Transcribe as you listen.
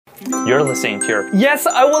You're listening to your Yes,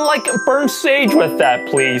 I would like burn sage with that,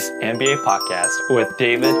 please. NBA podcast with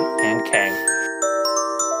David and Kane.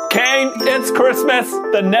 Kane, it's Christmas.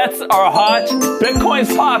 The Nets are hot.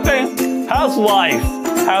 Bitcoin's popping. How's life?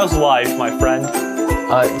 How's life, my friend?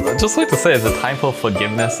 I'd just like to say it's a time for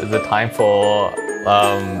forgiveness. It's a time for,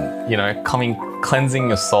 cleansing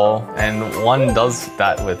your soul. And one does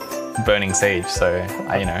that with burning sage. So,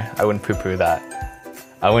 I wouldn't poo-poo that.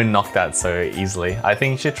 I wouldn't knock that so easily. I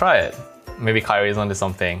think you should try it. Maybe Kyrie's onto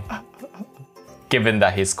something. Given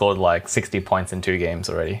that he scored like 60 points in 2 games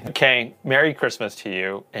already. Kane, Merry Christmas to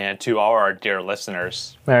you and to all our dear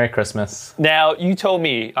listeners. Merry Christmas. Now, you told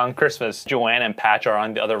me on Christmas, Joanne and Patch are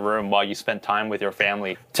in the other room while you spent time with your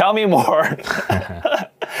family. Tell me more.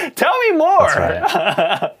 Tell me more. That's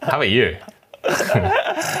right. How about you?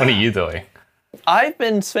 What are you doing? I've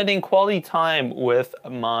been spending quality time with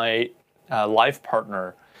my life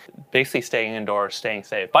partner, basically staying indoors, staying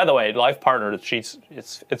safe. By the way, life partner,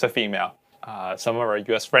 it's a female. Some of our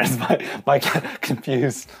U.S. friends might get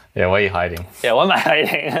confused. Yeah, why are you hiding? Yeah, what am I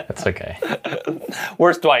hiding? That's okay.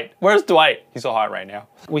 Where's Dwight? Where's Dwight? He's so hot right now.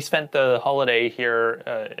 We spent the holiday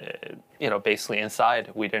here, basically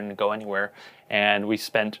inside. We didn't go anywhere. And we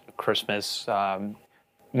spent Christmas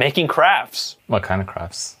making crafts. What kind of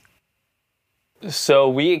crafts? So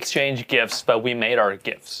we exchanged gifts, but we made our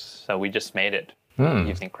gifts. So we just made it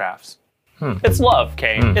using crafts. It's love,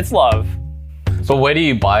 Kane. It's love. But where do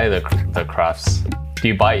you buy the crafts? Do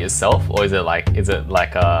you buy it yourself, or is it like one of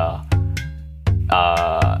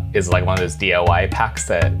those DIY packs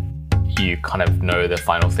that you kind of know the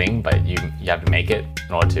final thing, but you have to make it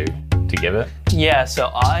in order to give it? Yeah, so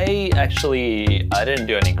I didn't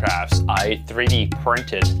do any crafts. I 3D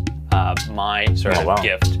printed my sort of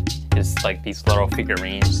gift. It's like these little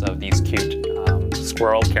figurines of these cute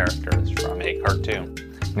squirrel characters from a cartoon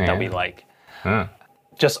that we like.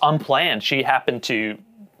 Just unplanned, she happened to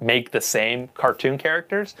make the same cartoon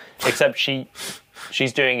characters, except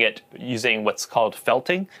she's doing it using what's called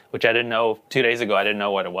felting, which I didn't know 2 days ago. I didn't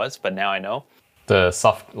know what it was, but now I know. The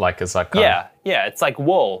soft, it's like... Yeah, it's like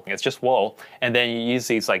wool. It's just wool. And then you use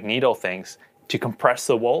these like needle things to compress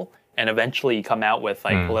the wool, and eventually you come out with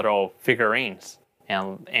like little figurines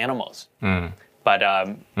and animals. But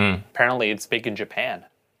apparently it's big in Japan.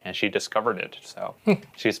 And she discovered it, so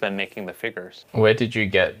she's been making the figures. Where did you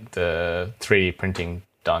get the 3D printing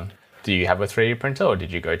done? Do you have a 3D printer, or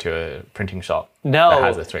did you go to a printing shop that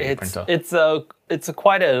has a 3D printer? It's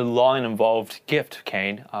quite a long and involved gift,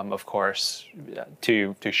 Kane. Of course,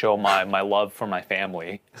 to show my love for my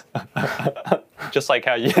family. Just like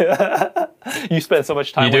how you spend so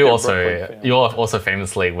much time. You're also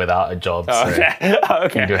famously without a job. Okay.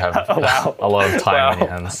 You do have a lot of time on your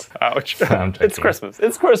hands. Ouch. It's Christmas.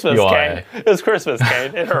 It's Christmas, Kane. It's Christmas,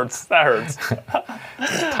 Kane. It hurts. That hurts.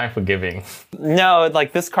 Time for giving. No,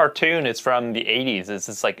 like this cartoon is from the 80s. It's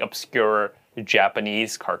this like obscure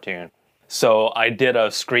Japanese cartoon. So I did a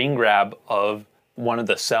screen grab of one of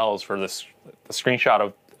the cells for the screenshot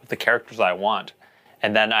of the characters I want.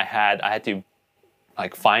 And then I had to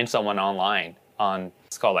like find someone online on,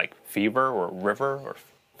 it's called like Fever or River or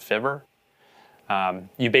Fiverr.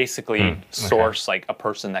 You basically source like a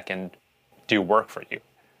person that can do work for you.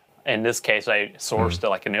 In this case, I sourced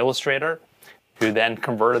like an illustrator who then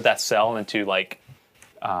converted that cell into like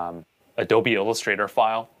Adobe Illustrator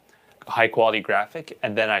file, high quality graphic,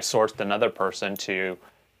 and then I sourced another person to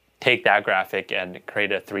take that graphic and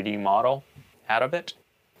create a 3D model out of it.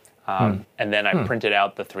 And then I printed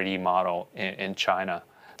out the 3D model in China.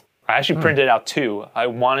 I actually printed out 2. I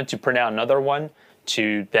wanted to print out another one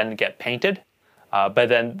to then get painted, but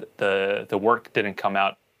then the work didn't come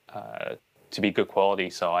out to be good quality,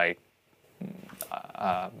 so I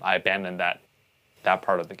abandoned that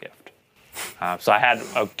part of the gift. So I had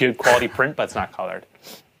a good quality print, but it's not colored.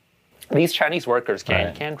 These Chinese workers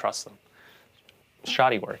can't trust them.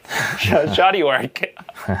 Shoddy work. Shoddy work.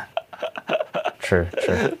 True.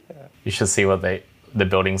 You should see the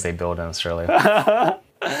buildings they build in Australia.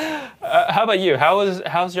 How about you?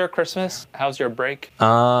 How's your Christmas? How's your break?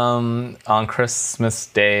 On Christmas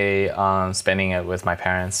Day, spending it with my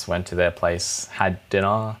parents. Went to their place, had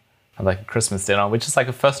dinner, had like a Christmas dinner, which is like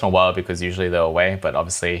a first in a while because usually they're away, but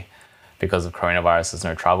obviously because of coronavirus, there's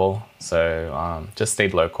no travel. So just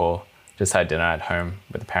stayed local, just had dinner at home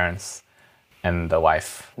with the parents and the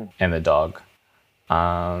wife and the dog.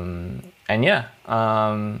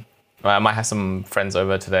 I might have some friends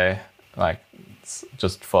over today, like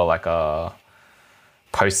just for like a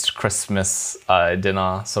post-Christmas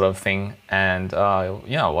dinner sort of thing, and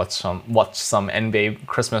watch some NBA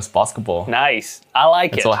Christmas basketball. Nice, I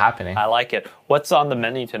like it. It's all happening. I like it. What's on the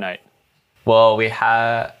menu tonight?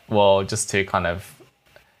 Well, just to kind of,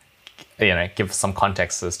 give some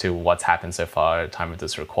context as to what's happened so far at the time of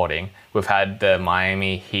this recording. We've had the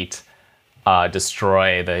Miami Heat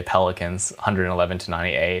destroy the Pelicans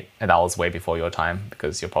 111-98, and that was way before your time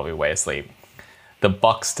because you're probably way asleep. The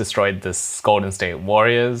Bucks destroyed the Golden State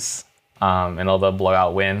Warriors, another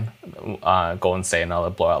blowout win. Golden State another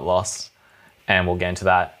blowout loss, and we'll get into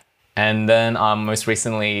that. And then most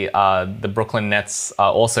recently, the Brooklyn Nets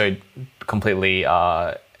also completely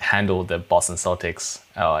handled the Boston Celtics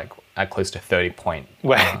at close to 30-point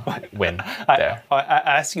win there. I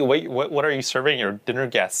asked you, what are you serving your dinner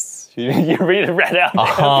guests? You read it right out.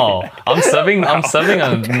 Oh, I'm serving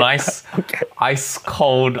a nice ice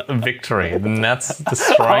cold victory. The Nets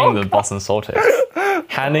destroying the Boston Celtics,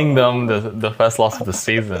 handing them the first loss of the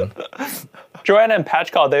season. Joanna and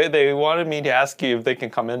Patch called. They wanted me to ask you if they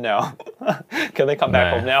can come in now. Can they come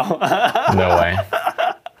back home now? No way.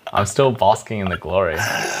 I'm still basking in the glory.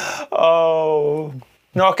 Oh.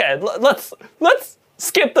 Okay, let's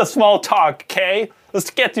skip the small talk, okay?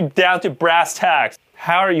 Let's get down to brass tacks.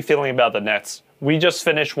 How are you feeling about the Nets? We just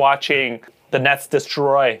finished watching the Nets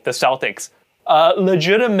destroy the Celtics. A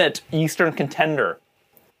legitimate Eastern contender.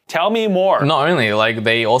 Tell me more. Not only,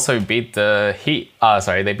 they also beat the Heat.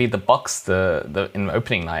 They beat the Bucks in the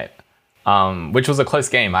opening night, which was a close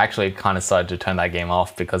game. I actually kind of started to turn that game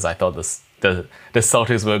off because I thought the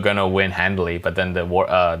Celtics were going to win handily, but then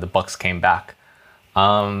the Bucks came back.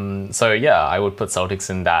 So yeah, I would put Celtics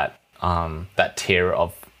in that tier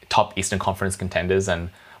of top Eastern Conference contenders and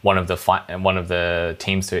one of the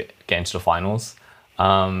teams to get into the finals.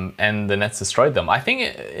 And the Nets destroyed them. I think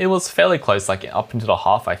it was fairly close, up into the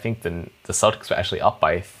half. I think the Celtics were actually up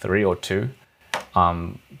by 3 or 2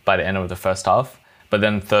 by the end of the first half. But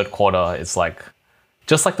then third quarter, it's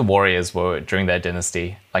just like the Warriors were during their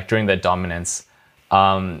dynasty, during their dominance.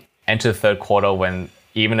 Enter the third quarter when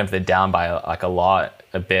even if they're down by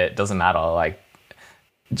a bit, doesn't matter.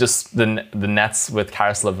 Just the Nets with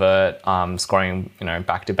Karis LeVert scoring,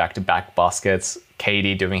 back-to-back baskets,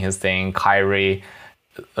 KD doing his thing, Kyrie,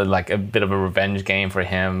 a bit of a revenge game for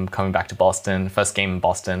him coming back to Boston, first game in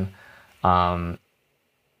Boston. I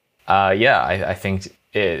think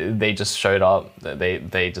they just showed up.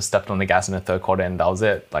 They just stepped on the gas in the third quarter, and that was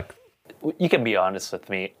it. You can be honest with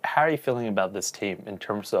me. How are you feeling about this team in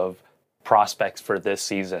terms of prospects for this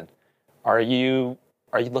season? Are you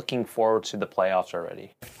looking forward to the playoffs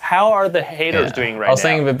already? How are the haters doing right now? I was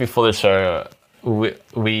saying a bit before the show,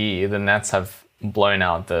 the Nets have blown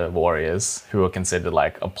out the Warriors, who are considered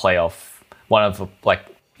a playoff, one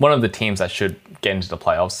of the teams that should get into the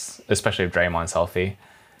playoffs, especially if Draymond's healthy.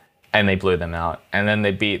 And they blew them out. And then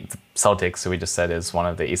they beat the Celtics, who we just said is one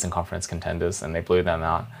of the Eastern Conference contenders, and they blew them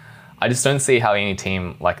out. I just don't see how any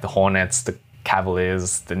team like the Hornets, the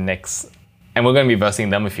Cavaliers, the Knicks, and we're going to be versing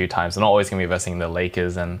them a few times. We're not always going to be versing the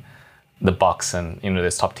Lakers and the Bucks and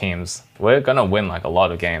those top teams. We're going to win a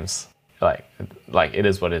lot of games. It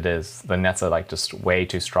is what it is. The Nets are just way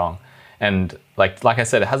too strong. And like I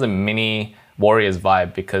said, it has a mini Warriors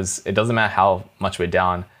vibe because it doesn't matter how much we're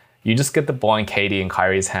down. You just get the ball in KD and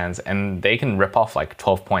Kyrie's hands and they can rip off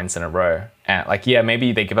 12 points in a row. And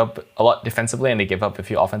maybe they give up a lot defensively and they give up a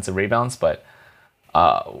few offensive rebounds, but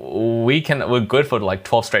we're good for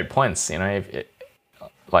 12 straight points,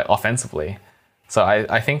 offensively. So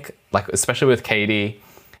I think especially with KD,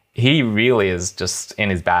 he really is just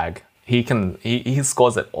in his bag. He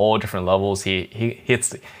scores at all different levels. He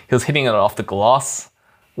was hitting it off the glass,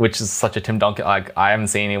 which is such a Tim Duncan. I haven't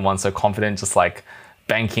seen anyone so confident, just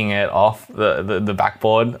banking it off the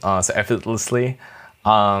backboard so effortlessly.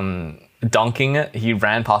 Dunking it, he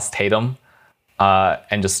ran past Tatum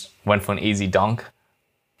and just went for an easy dunk.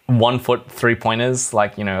 1 foot 3-pointers,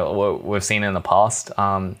 we've seen in the past.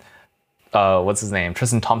 What's his name?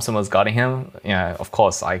 Tristan Thompson was guarding him. Of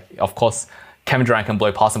course, Kevin Durant can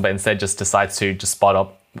blow past him, but instead just decides to just spot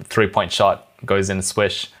up 3-point shot, goes in a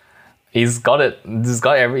swish. He's got it. He's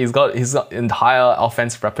got his entire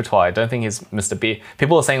offensive repertoire. I don't think he's Mr. B.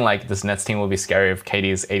 People are saying this Nets team will be scary if KD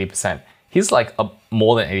is 80%. He's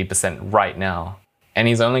more than 80% right now, and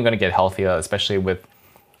he's only going to get healthier, especially with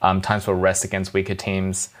times for rest against weaker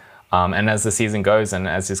teams. And as the season goes and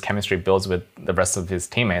as his chemistry builds with the rest of his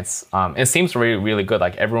teammates, it seems really, really good.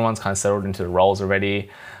 Everyone's kind of settled into the roles already.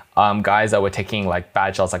 Guys that were taking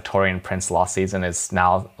bad shots like Taurean Prince last season is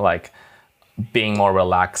now being more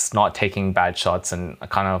relaxed, not taking bad shots and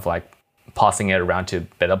kind of passing it around to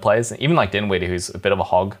better players. Even Dinwiddie, who's a bit of a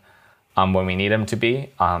hog when we need him to be,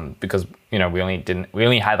 because we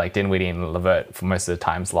only had Dinwiddie and LeVert for most of the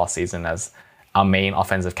times last season as our main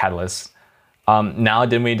offensive catalyst. Now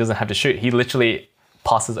Dinwiddie doesn't have to shoot. He literally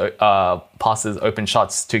passes open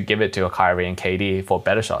shots to give it to a Kyrie and KD for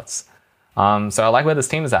better shots. So I like where this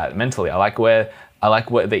team is at mentally. I like where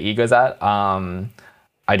the ego's at.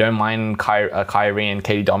 I don't mind Kyrie and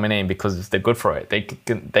KD dominating because they're good for it.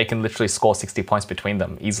 They can literally score 60 points between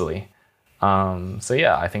them easily. So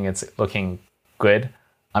yeah, I think it's looking good.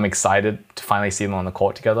 I'm excited to finally see them on the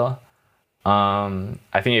court together.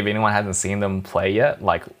 I think if anyone hasn't seen them play yet,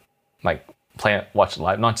 watch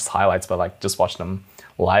live, not just highlights, but like just watch them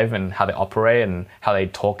live and how they operate and how they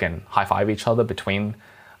talk and high five each other between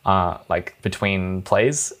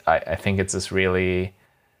plays. I think it's just really.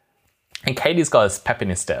 And KD's got his pep in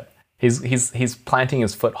his step. He's planting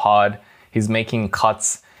his foot hard. He's making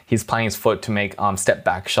cuts. He's playing his foot to make step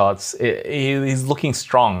back shots. He's looking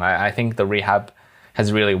strong. I think the rehab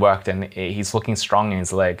has really worked, and he's looking strong in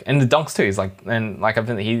his leg. And the dunks too.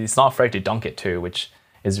 He's not afraid to dunk it too, which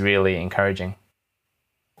is really encouraging.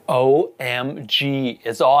 OMG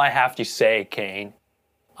is all I have to say, Kane.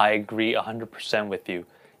 I agree 100% with you.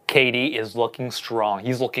 KD is looking strong.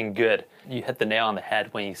 He's looking good. You hit the nail on the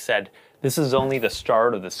head when you said this is only the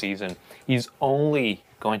start of the season. He's only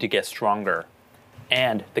going to get stronger.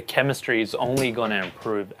 And the chemistry is only going to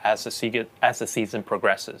improve as the season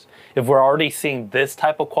progresses. If we're already seeing this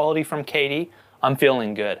type of quality from KD, I'm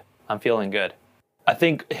feeling good. I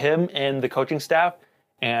think him and the coaching staff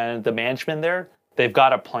and the management there, they've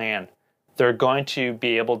got a plan. They're going to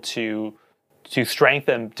be able to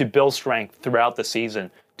build strength throughout the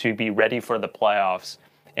season to be ready for the playoffs.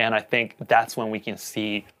 And I think that's when we can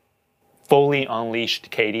see fully unleashed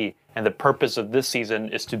KD. And the purpose of this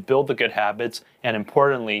season is to build the good habits and,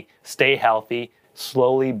 importantly, stay healthy,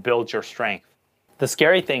 slowly build your strength. The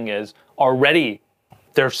scary thing is already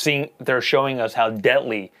they're showing us how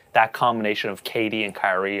deadly that combination of KD and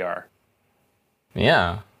Kyrie are.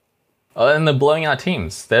 Yeah. And they're blowing out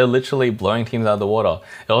teams. They're literally blowing teams out of the water.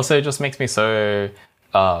 It also just makes me so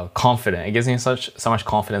confident. It gives me so much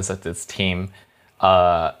confidence that this team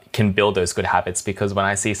can build those good habits, because when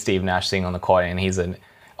I see Steve Nash sitting on the court and he's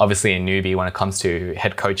obviously a newbie when it comes to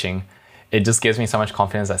head coaching, it just gives me so much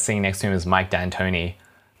confidence that sitting next to him is Mike D'Antoni,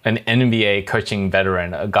 an NBA coaching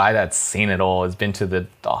veteran, a guy that's seen it all, has been to the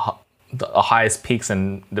highest peaks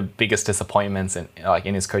and the biggest disappointments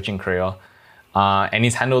in his coaching career. And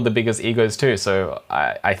he's handled the biggest egos too. So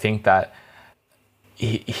I think that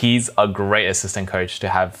he's a great assistant coach to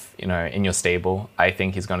have, in your stable. I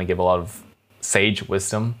think he's going to give a lot of sage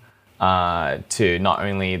wisdom to not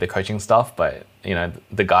only the coaching staff, but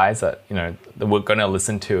the guys that that we're going to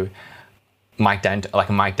listen to a Mike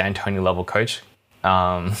D'Antoni level coach,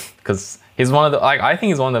 because he's one of the I think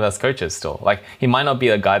he's one of the best coaches still. He might not be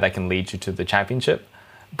a guy that can lead you to the championship,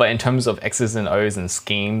 but in terms of X's and O's and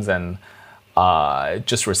schemes and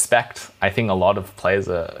just respect, I think a lot of players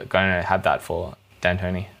are going to have that for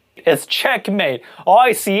D'Antoni. It's checkmate. All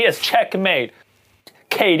I see is checkmate.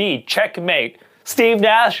 KD, checkmate. Steve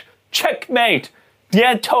Nash, checkmate.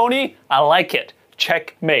 D'Antoni, I like it.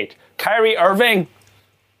 Checkmate. Kyrie Irving.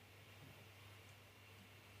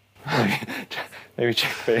 Maybe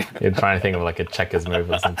checkmate. You're trying to think of a checkers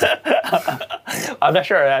move or something. I'm not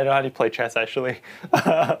sure I know how to play chess, actually.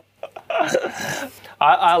 I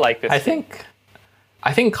like this.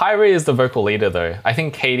 I think Kyrie is the vocal leader, though. I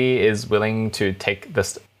think KD is willing to take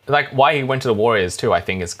this. Why he went to the Warriors too, I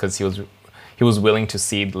think, is because he was willing to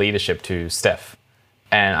cede leadership to Steph,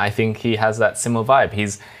 and I think he has that similar vibe.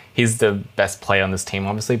 He's the best player on this team,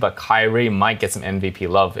 obviously, but Kyrie might get some MVP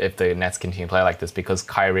love if the Nets continue to play like this, because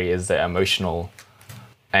Kyrie is the emotional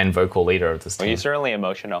and vocal leader of this team. Well, he's certainly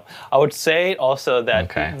emotional. I would say also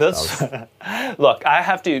that look, I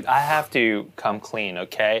have to come clean,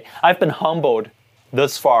 okay? I've been humbled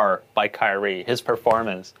this far by Kyrie. His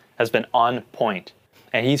performance has been on point,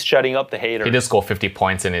 and he's shutting up the haters. He did score 50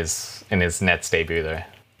 points in his Nets debut though,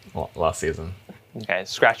 last season. Okay,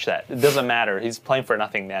 scratch that. It doesn't matter. He's playing for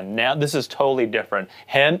nothing then. Now this is totally different.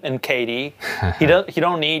 Him and KD, he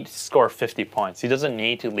don't need to score 50 points. He doesn't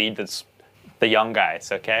need to lead the young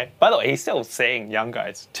guys, okay? By the way, he's still saying young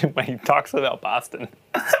guys when he talks about Boston.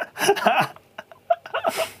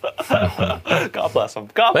 God bless him.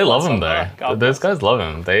 They love him though. Those guys love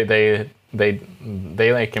him. They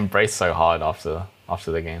embrace so hard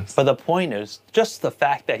after the games. But the point is, just the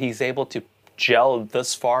fact that he's able to gel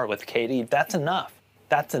this far with KD, that's enough.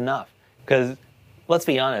 That's enough. Because let's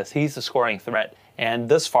be honest, he's the scoring threat. And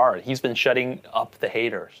this far, he's been shutting up the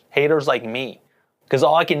haters. Haters like me. Because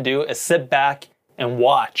all I can do is sit back and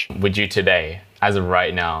watch. Would you today, as of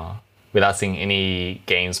right now, without seeing any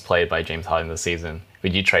games played by James Harden this season,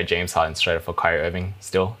 would you trade James Harden straight up for Kyrie Irving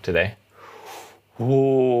still today?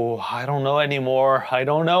 Ooh, I don't know anymore.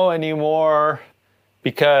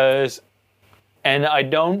 Because, and I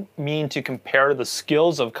don't mean to compare the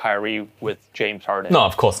skills of Kyrie with James Harden. No,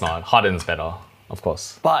 of course not. Harden's better, of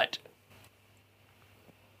course. But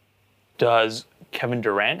does Kevin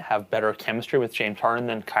Durant have better chemistry with James Harden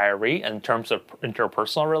than Kyrie in terms of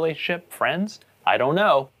interpersonal relationship, friends? I don't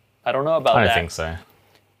know. I don't know about that. I don't think so.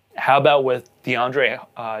 How about with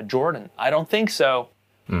DeAndre Jordan? I don't think so.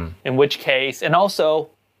 In which case, and also,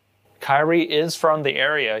 Kyrie is from the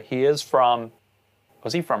area. He is from,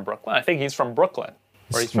 was he from Brooklyn? I think he's from Brooklyn.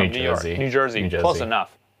 Or he's from New York. New Jersey. Close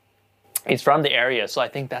enough. He's from the area, so I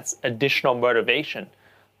think that's additional motivation.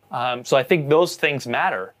 So I think those things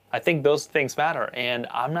matter. And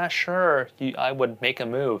I'm not sure I would make a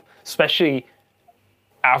move, especially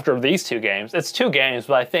after these 2 games. It's 2 games,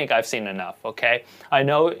 but I think I've seen enough, okay? I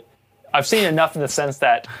know I've seen enough in the sense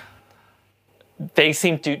that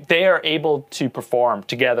they are able to perform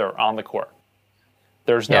together on the court.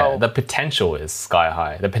 There's no... the potential is sky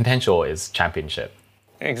high. The potential is championship.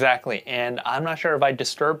 Exactly, and I'm not sure if I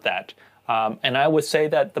disturb that. And I would say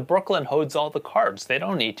that the Brooklyn holds all the cards. They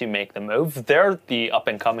don't need to make the move. They're the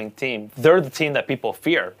up-and-coming team. They're the team that people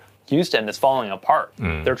fear. Houston is falling apart.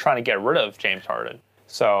 They're trying to get rid of James Harden.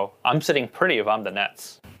 So I'm sitting pretty if I'm the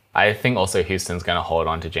Nets. I think also Houston's going to hold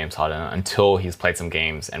on to James Harden until he's played some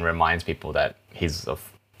games and reminds people that he's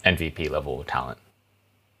of MVP level talent.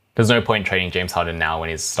 There's no point trading James Harden now when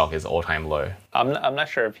his stock is all-time low. I'm not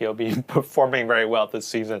sure if he'll be performing very well this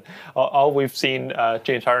season. All we've seen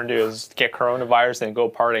James Harden do is get coronavirus and go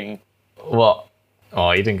partying. Well,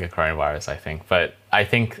 he didn't get coronavirus, I think. But I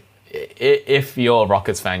think if you're a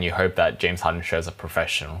Rockets fan, you hope that James Harden shows up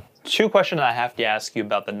professional. 2 questions I have to ask you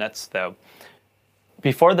about the Nets, though.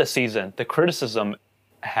 Before the season, the criticism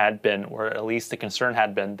had been, or at least the concern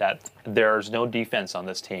had been, that there's no defense on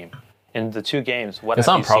this team. In the 2 games, what have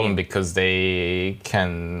you seen? It's not a problem because they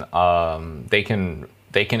can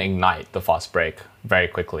ignite the fast break very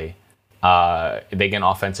quickly. They get an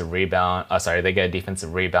offensive rebound. They get a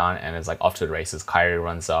defensive rebound, and it's like off to the races. Kyrie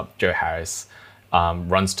runs up. Joe Harris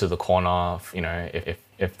runs to the corner.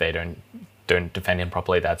 If they don't defend him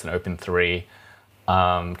properly, that's an open 3.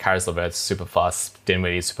 Karis LeVert's super fast.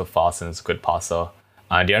 Dinwiddie's super fast and is a good passer.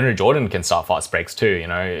 DeAndre Jordan can start fast breaks too.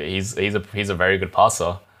 He's a very good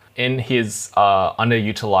passer. In his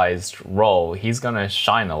underutilized role, he's gonna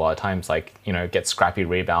shine a lot of times. Get scrappy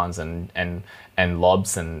rebounds and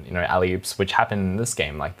lobs and alley oops, which happen in this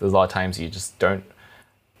game. There's a lot of times you just don't.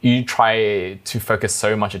 You try to focus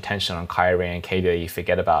so much attention on Kyrie and KD that you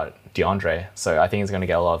forget about DeAndre. So I think he's gonna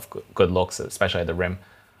get a lot of good looks, especially at the rim.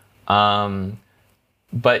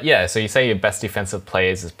 But yeah, so you say your best defensive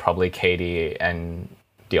players is probably KD and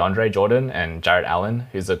DeAndre Jordan and Jarrett Allen,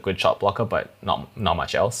 who's a good shot blocker, but not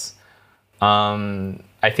much else.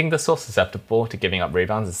 I think they're still susceptible to giving up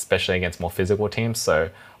rebounds, especially against more physical teams. So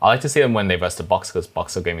I like to see them when they verse the Bucks, because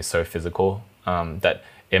Bucks are going to be so physical that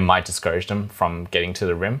it might discourage them from getting to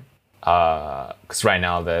the rim. Because right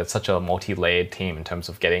now they're such a multi-layered team in terms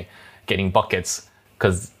of getting buckets,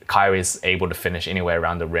 because Kyrie's able to finish anywhere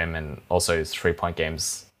around the rim, and also his 3-point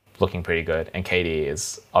game's looking pretty good. And KD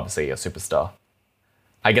is obviously a superstar.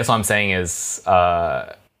 I guess what I'm saying is,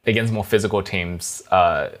 against more physical teams,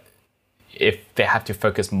 if they have to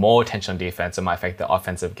focus more attention on defense, it might affect the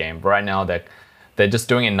offensive game. But right now, they're just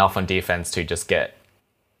doing enough on defense to just get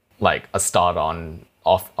a start on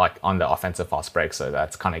the offensive fast break. So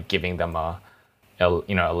that's kind of giving them a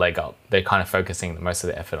leg up. They're kind of focusing most of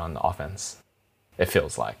the effort on the offense. It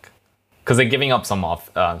feels like, because they're giving up some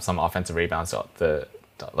offensive rebounds.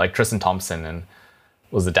 Like Tristan Thompson and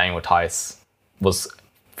Daniel Tice was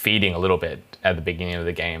feeding a little bit at the beginning of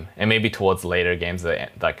the game, and maybe towards later games they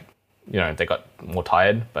got more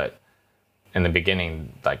tired, but in the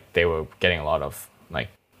beginning they were getting a lot of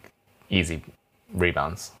easy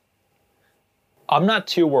rebounds. I'm not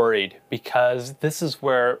too worried, because this is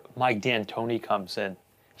where Mike D'Antoni comes in.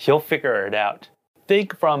 He'll figure it out.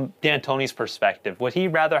 Think from D'Antoni's perspective. Would he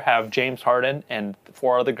rather have James Harden and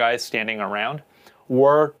 4 other guys standing around,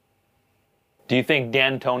 or do you think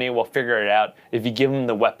D'Antoni will figure it out if you give him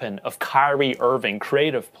the weapon of Kyrie Irving,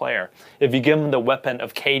 creative player? If you give him the weapon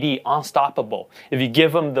of KD, unstoppable? If you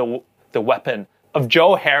give him the weapon of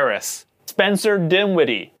Joe Harris, Spencer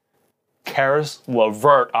Dinwiddie, Karis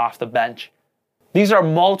LeVert off the bench? These are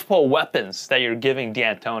multiple weapons that you're giving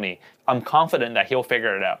D'Antoni. I'm confident that he'll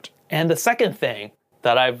figure it out. And the second thing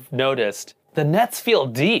that I've noticed, the Nets feel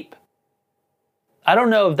deep. I don't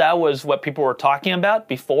know if that was what people were talking about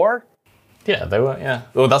before. Yeah, they were, yeah.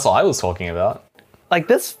 Well, that's what I was talking about.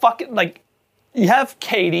 You have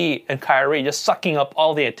KD and Kyrie just sucking up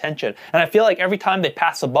all the attention. And I feel like every time they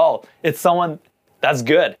pass the ball, it's someone that's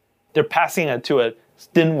good. They're passing it to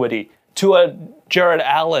Dinwiddie, to a Jared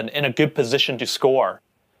Allen in a good position to score,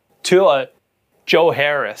 to a Joe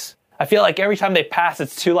Harris. I feel like every time they pass,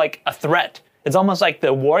 it's to like a threat. It's almost like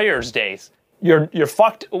the Warriors days. You're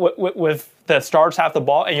fucked with the stars have the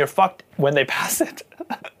ball, and you're fucked when they pass it.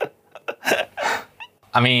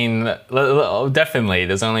 I mean, definitely,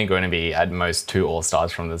 there's only going to be at most 2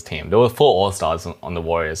 All-Stars from this team. There were 4 All-Stars on the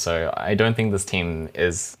Warriors, so I don't think this team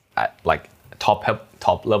is at like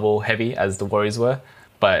top level heavy as the Warriors were.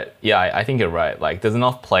 But yeah, I think you're right. Like, there's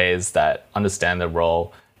enough players that understand the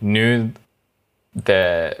role, knew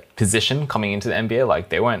their position coming into the NBA. Like,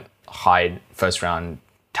 they weren't high first round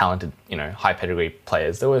talented, high pedigree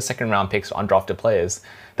players. They were second round picks, undrafted players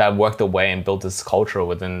that worked their way and built this culture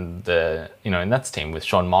within the, Nets team with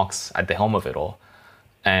Sean Marks at the helm of it all.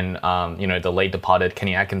 And, the late departed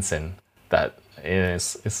Kenny Atkinson that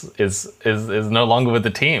is no longer with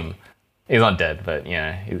the team. He's not dead, but,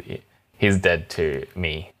 he's dead to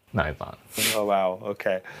me. No, he's not. Oh, wow.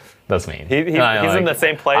 Okay. That's mean. He's in the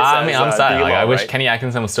same place as I'm sad. D'Lo, I wish right? Kenny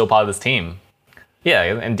Atkinson was still part of this team. Yeah,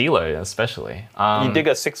 and D'Lo especially. You dig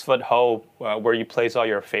a 6-foot hole where you place all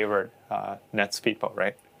your favorite Nets people,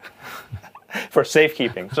 right? For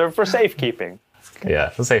safekeeping. So for safekeeping. Yeah,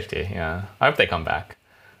 for safety. Yeah, I hope they come back.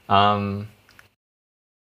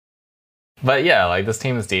 But yeah, like this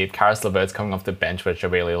team is deep. Karis LeVert's coming off the bench, which I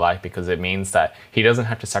really like because it means that he doesn't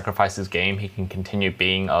have to sacrifice his game. He can continue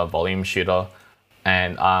being a volume shooter.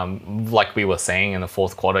 And like we were saying in the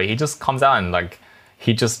fourth quarter, he just comes out and like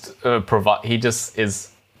he just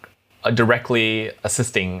is directly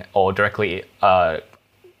assisting or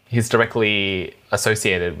he's directly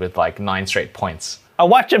associated with like 9 straight points. I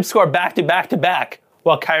watched him score back to back to back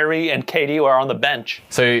while Kyrie and KD were on the bench.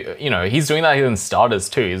 So, he's doing that against starters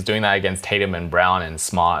too. He's doing that against Tatum and Brown and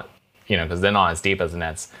Smart, because they're not as deep as the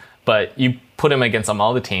Nets. But you put him against some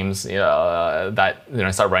other teams that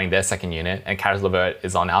start running their second unit, and Karis LeVert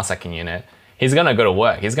is on our second unit. He's gonna go to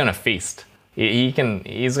work. He's gonna feast. He's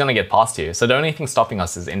gonna get past you. So the only thing stopping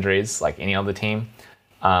us is injuries, like any other team.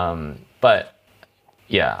 But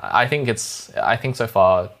yeah, I think so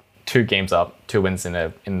far 2 games up, 2 wins in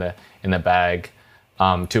the bag,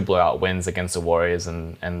 2 blowout wins against the Warriors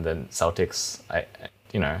and the Celtics. I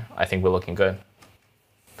think we're looking good.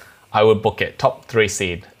 I would book it top 3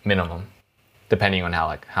 seed minimum, depending on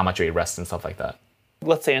how much we rest and stuff like that.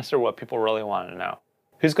 Let's answer what people really want to know.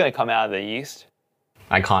 Who's going to come out of the East?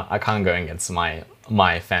 I can't go against my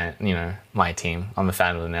fan, my team. I'm a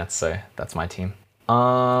fan of the Nets, so that's my team.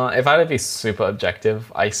 If I had to be super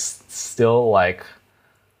objective, I still like.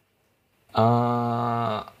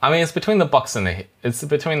 I mean, it's between the Bucks and the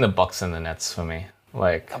Nets for me.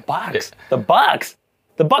 Like the Bucks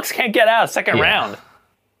can't get out of second round.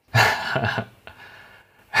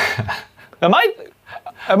 Am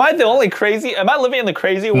I the only crazy? Am I living in the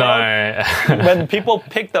crazy world? No. When people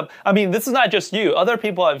pick them, I mean, this is not just you. Other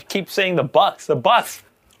people keep saying the Bucks. The Bucks.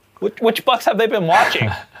 Which Bucks have they been watching?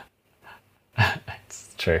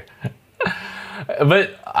 It's true.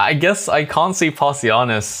 But I guess I can't see past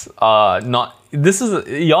Giannis.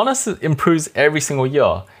 Giannis improves every single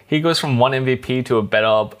year. He goes from one MVP to a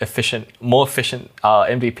better, more efficient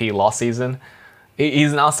MVP last season.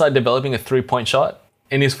 He's now started developing a 3-point shot.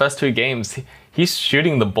 In his first 2 games, he's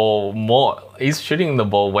shooting the ball more. He's shooting the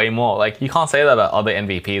ball way more. Like, you can't say that about other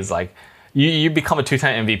MVPs. Like, you become a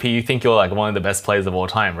 2-time MVP, you think you're like one of the best players of all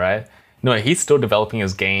time, right? No, he's still developing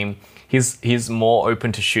his game. He's more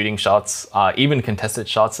open to shooting shots, even contested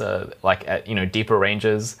shots, like at deeper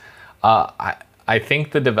ranges. I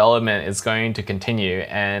think the development is going to continue,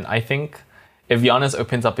 and I think if Giannis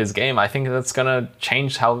opens up his game, I think that's gonna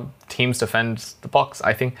change how teams defend the Bucks.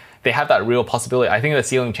 I think they have that real possibility. I think the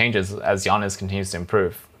ceiling changes as Giannis continues to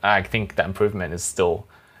improve. I think that improvement is still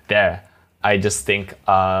there. I just think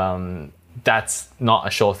that's not a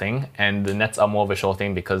sure thing, and the Nets are more of a sure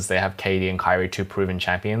thing because they have KD and Kyrie, 2 proven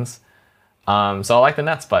champions. So I like the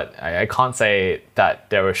Nets, but I can't say that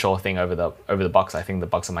they're a sure thing over the Bucks. I think the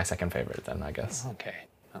Bucks are my second favorite then, I guess. Okay.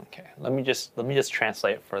 Let me just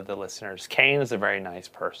translate for the listeners. Kane is a very nice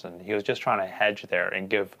person. He was just trying to hedge there and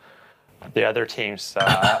give the other teams.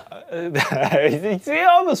 He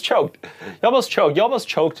almost choked. You almost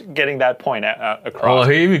choked getting that point across. Well,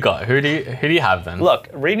 who have you got? Who do you have then? Look,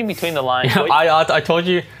 reading between the lines. I told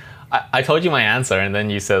you my answer, and then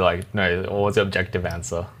you said like, no. What was the objective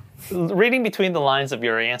answer? Reading between the lines of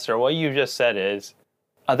your answer, what you just said is,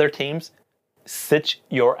 other teams, sit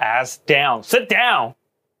your ass down. Sit down.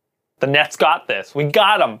 The Nets got this. We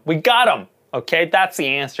got them. Okay, that's the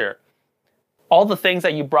answer. All the things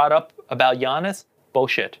that you brought up about Giannis,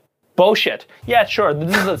 bullshit. Bullshit. Yeah, sure.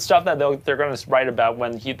 This is the stuff that they're going to write about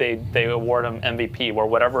when they award him MVP or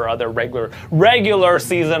whatever other regular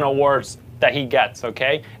season awards that he gets.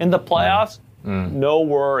 Okay, in the playoffs, no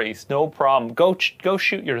worries, no problem. Go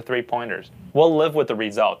shoot your 3-pointers. We'll live with the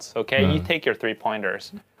results. Okay, you take your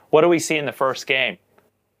 3-pointers. What do we see in the first game?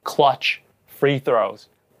 Clutch free throws.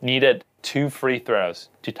 Needed 2 free throws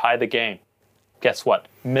to tie the game. Guess what?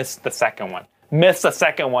 Missed the second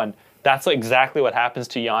one. That's exactly what happens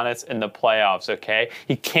to Giannis in the playoffs, okay?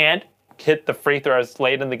 He can't hit the free throws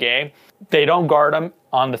late in the game. They don't guard him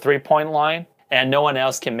on the 3-point line, and no one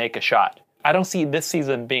else can make a shot. I don't see this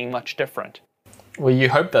season being much different. Well, you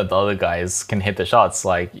hope that the other guys can hit the shots.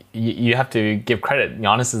 Like, you have to give credit.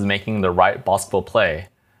 Giannis is making the right basketball play.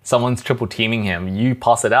 Someone's triple teaming him. You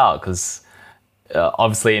pass it out because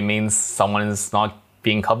obviously it means someone is not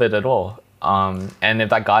being covered at all. And if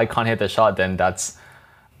that guy can't hit the shot, then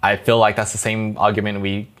I feel like that's the same argument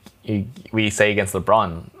we say against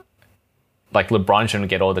LeBron. Like, LeBron shouldn't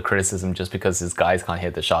get all the criticism just because his guys can't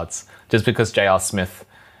hit the shots. Just because J.R. Smith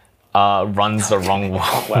runs the wrong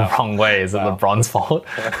way. Is it LeBron's fault?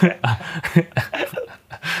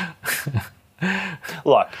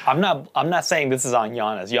 Look, I'm not saying this is on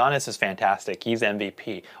Giannis. Giannis is fantastic. He's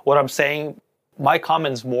MVP. What I'm saying, my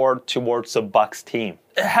comment's more towards the Bucks team.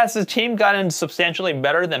 Has the team gotten substantially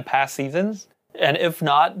better than past seasons? And if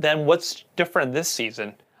not, then what's different this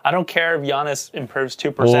season? I don't care if Giannis improves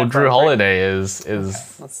 2%. Well, Drew Holiday is an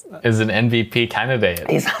MVP candidate.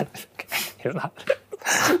 He's not. He's not.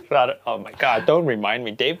 Oh my God! Don't remind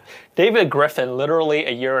me. David Griffin, literally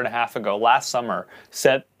a year and a half ago, last summer,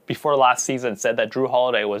 before last season, said that Drew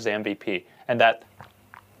Holiday was the MVP, and that.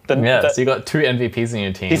 So you got 2 MVPs in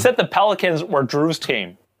your team. He said the Pelicans were Drew's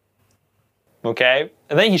team. Okay,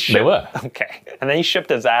 and then he shipped. They were. Okay, and then he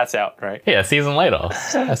shipped his ass out, right? Yeah, a season later.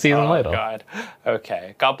 Oh God.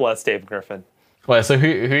 Okay. God bless Dave Griffin. Well, so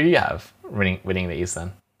who do you have winning the East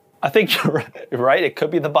then? I think you're right. It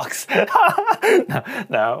could be the Bucks.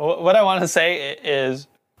 No. What I want to say is,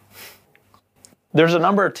 there's a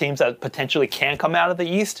number of teams that potentially can come out of the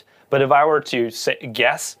East. But if I were to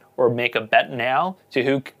guess or make a bet now to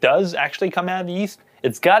who does actually come out of the East,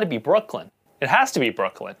 it's got to be Brooklyn. It has to be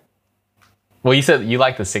Brooklyn. Well, you said you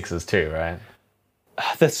like the Sixers too, right?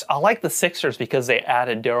 I like the Sixers because they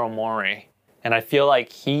added Daryl Morey, and I feel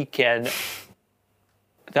like he can.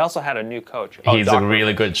 They also had a new coach. He's a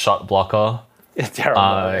really good shot blocker. Daryl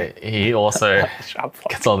Morey. He also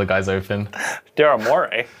gets all the guys open. Daryl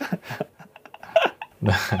Morey.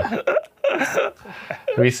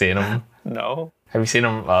 Have you seen him? No. Have you seen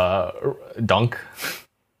him dunk?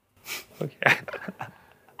 Okay.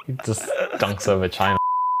 He just dunks over China.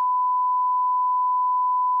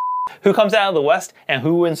 Who comes out of the West and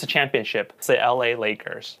who wins the championship? It's the LA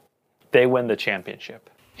Lakers. They win the championship.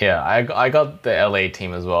 Yeah, I got the LA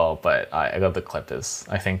team as well, but I got the Clippers.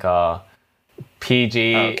 I think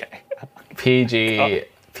PG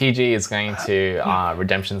is going to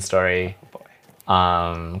redemption story.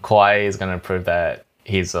 Kawhi is going to prove that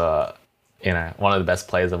he's one of the best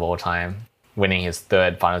players of all time, winning his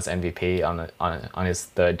 3rd Finals MVP on his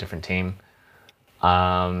 3rd different team.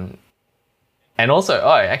 And also,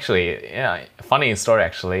 funny story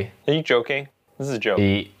actually. Are you joking? This is a joke.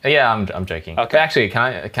 I'm joking. Okay. But actually, can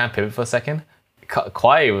I pivot for a second?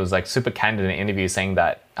 Kawhi was like super candid in an interview saying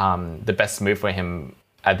that the best move for him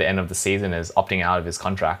at the end of the season is opting out of his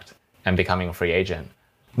contract and becoming a free agent.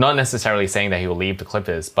 Not necessarily saying that he will leave the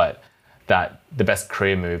Clippers, but that the best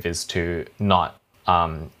career move is to not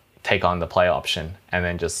take on the player option and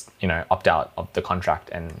then just opt out of the contract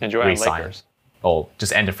and re-sign. Lakers. Or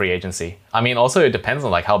just end a free agency. I mean, also it depends on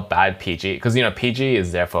like how bad PG, because PG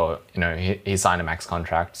is there for he signed a max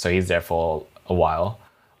contract, so he's there for a while.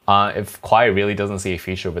 If Kawhi really doesn't see a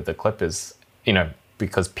future with the Clippers,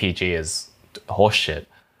 because PG is horseshit,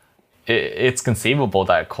 it's conceivable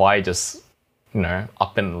that Kawhi just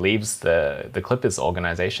up and leaves the Clippers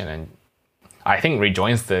organization and I think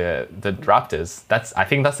rejoins the Raptors. I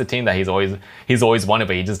think that's the team that he's always wanted,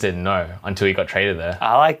 but he just didn't know until he got traded there.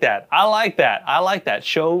 I like that.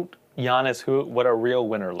 Show Giannis what a real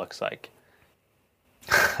winner looks like.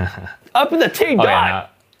 Up in the team,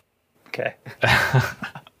 dot. Okay.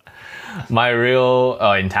 My real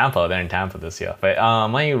in Tampa. They're in Tampa this year. But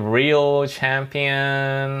my real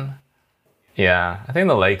champion. Yeah, I think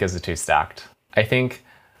the Lakers are too stacked. I think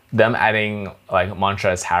them adding like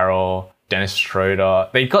Montrezl Harrell, Dennis Schroeder,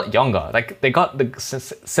 they got younger. Like they got the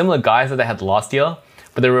similar guys that they had last year,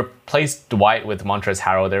 but they replaced Dwight with Montrezl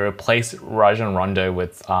Harrell. They replaced Rajon Rondo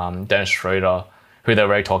with Dennis Schroeder, who they're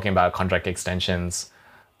already talking about contract extensions.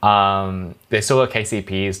 They still got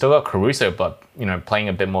KCP, still got Caruso, but playing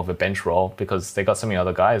a bit more of a bench role because they got so many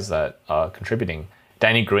other guys that are contributing.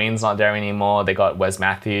 Danny Green's not there anymore. They got Wes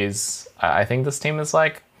Matthews. I think this team is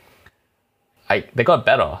like, they got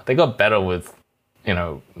better. They got better with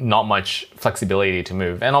not much flexibility to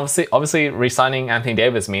move. And obviously re-signing Anthony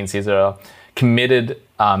Davis means he's a committed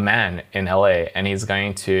man in LA, and he's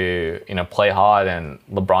going to play hard, and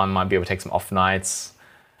LeBron might be able to take some off nights.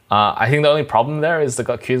 I think the only problem there is they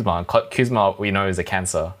got Kuzma. Kuzma, we know, is a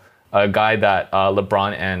cancer. A guy that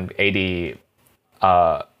LeBron and AD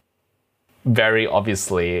very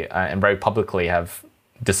obviously and very publicly have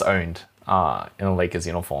disowned in a Lakers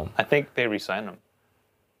uniform. I think they re-signed him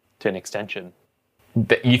to an extension.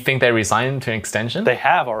 You think they re-signed to an extension? They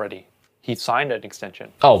have already. He signed an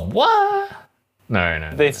extension. Oh, what?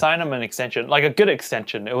 No. They signed him an extension, like a good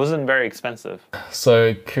extension. It wasn't very expensive.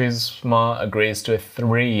 So Kuzma agrees to a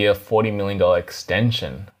 3-year, $40 million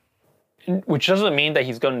extension. Which doesn't mean that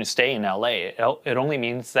he's going to stay in LA. It only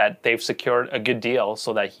means that they've secured a good deal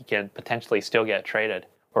so that he can potentially still get traded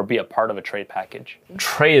or be a part of a trade package.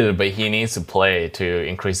 Traded, but he needs to play to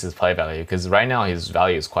increase his play value because right now his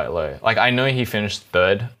value is quite low. Like, I know he finished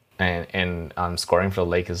third in scoring for the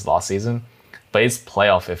Lakers last season, but his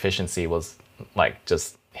playoff efficiency was like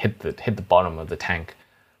just hit the bottom of the tank.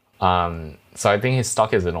 So I think his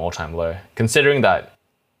stock is an all-time low, considering that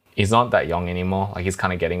he's not that young anymore. Like, he's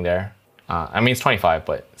kind of getting there. I mean, he's 25,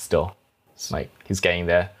 but still, like, he's getting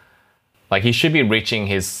there. Like, he should be reaching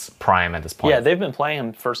his prime at this point. Yeah, they've been playing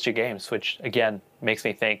him first 2 games, which again makes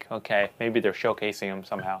me think, okay, maybe they're showcasing him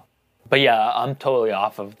somehow. But yeah, I'm totally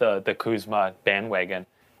off of the Kuzma bandwagon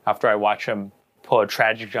after I watch him pull a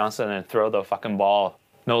Tragic Johnson and throw the fucking ball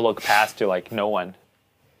no-look pass to like no one.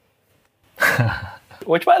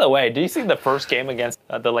 Which, by the way, do you see the first game against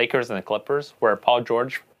the Lakers and the Clippers where Paul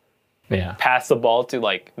George passed the ball to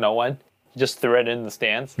like no one? He just threw it in the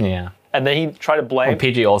stands. Yeah. And then he tried to blame... Well,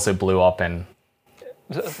 PG also blew up and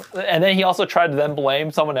then he also tried to then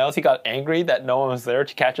blame someone else. He got angry that no one was there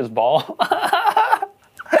to catch his ball.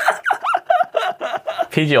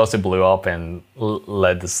 PG also blew up and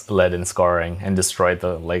led in scoring and destroyed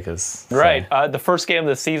the Lakers. So. Right. The first game of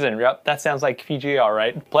the season. Yep, that sounds like PG, all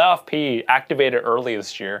right. Playoff P activated early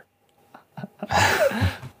this year.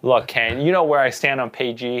 Look, Kane, you know where I stand on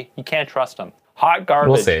PG. You can't trust him. Hot garbage.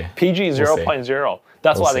 We'll see. PG 0.0.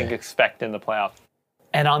 That's what I see. expect in the playoffs.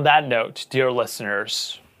 And on that note, dear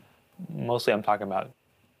listeners, mostly I'm talking about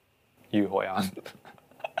you, Hoyan.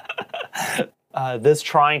 This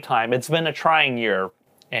trying time, it's been a trying year,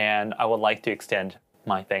 and I would like to extend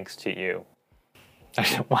my thanks to you.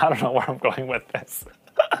 I don't know where I'm going with this.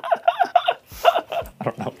 I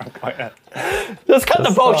don't know where I'm going with this. Just cut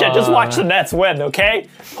the bullshit. Just watch the Nets win, okay?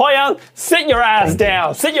 Hoyoung, sit your ass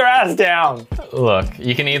down. Sit your ass down. Look,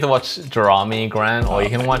 you can either watch Jerami Grant or you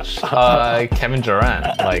can watch Kevin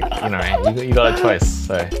Durant. Like, you got a choice.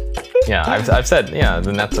 So, yeah, I've said,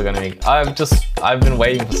 the Nets are going to be... I've been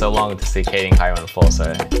waiting for so long to see KD and Kyrie on the floor, so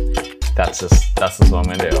that's just what I'm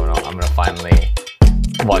going to do. I'm going to finally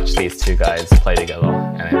watch these two guys play together,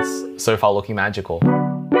 and it's so far looking magical.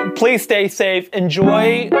 Please stay safe.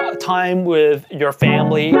 Enjoy time with your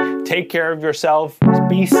family. Take care of yourself.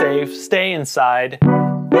 Be safe. Stay inside.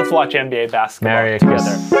 Let's watch NBA basketball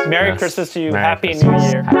together. Merry Christmas to you. Happy New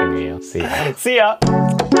Year. Happy New Year. See ya. See ya.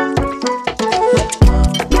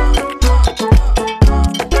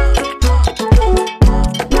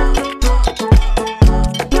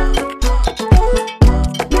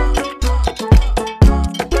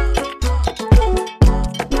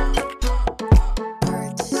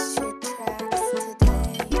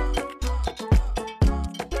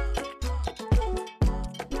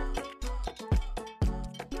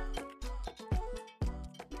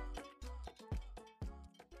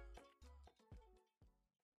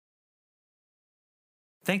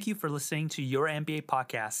 Thank you for listening to Your NBA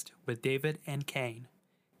Podcast with David and Kane.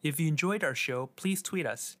 If you enjoyed our show, please tweet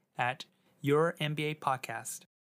us at Your NBA Podcast.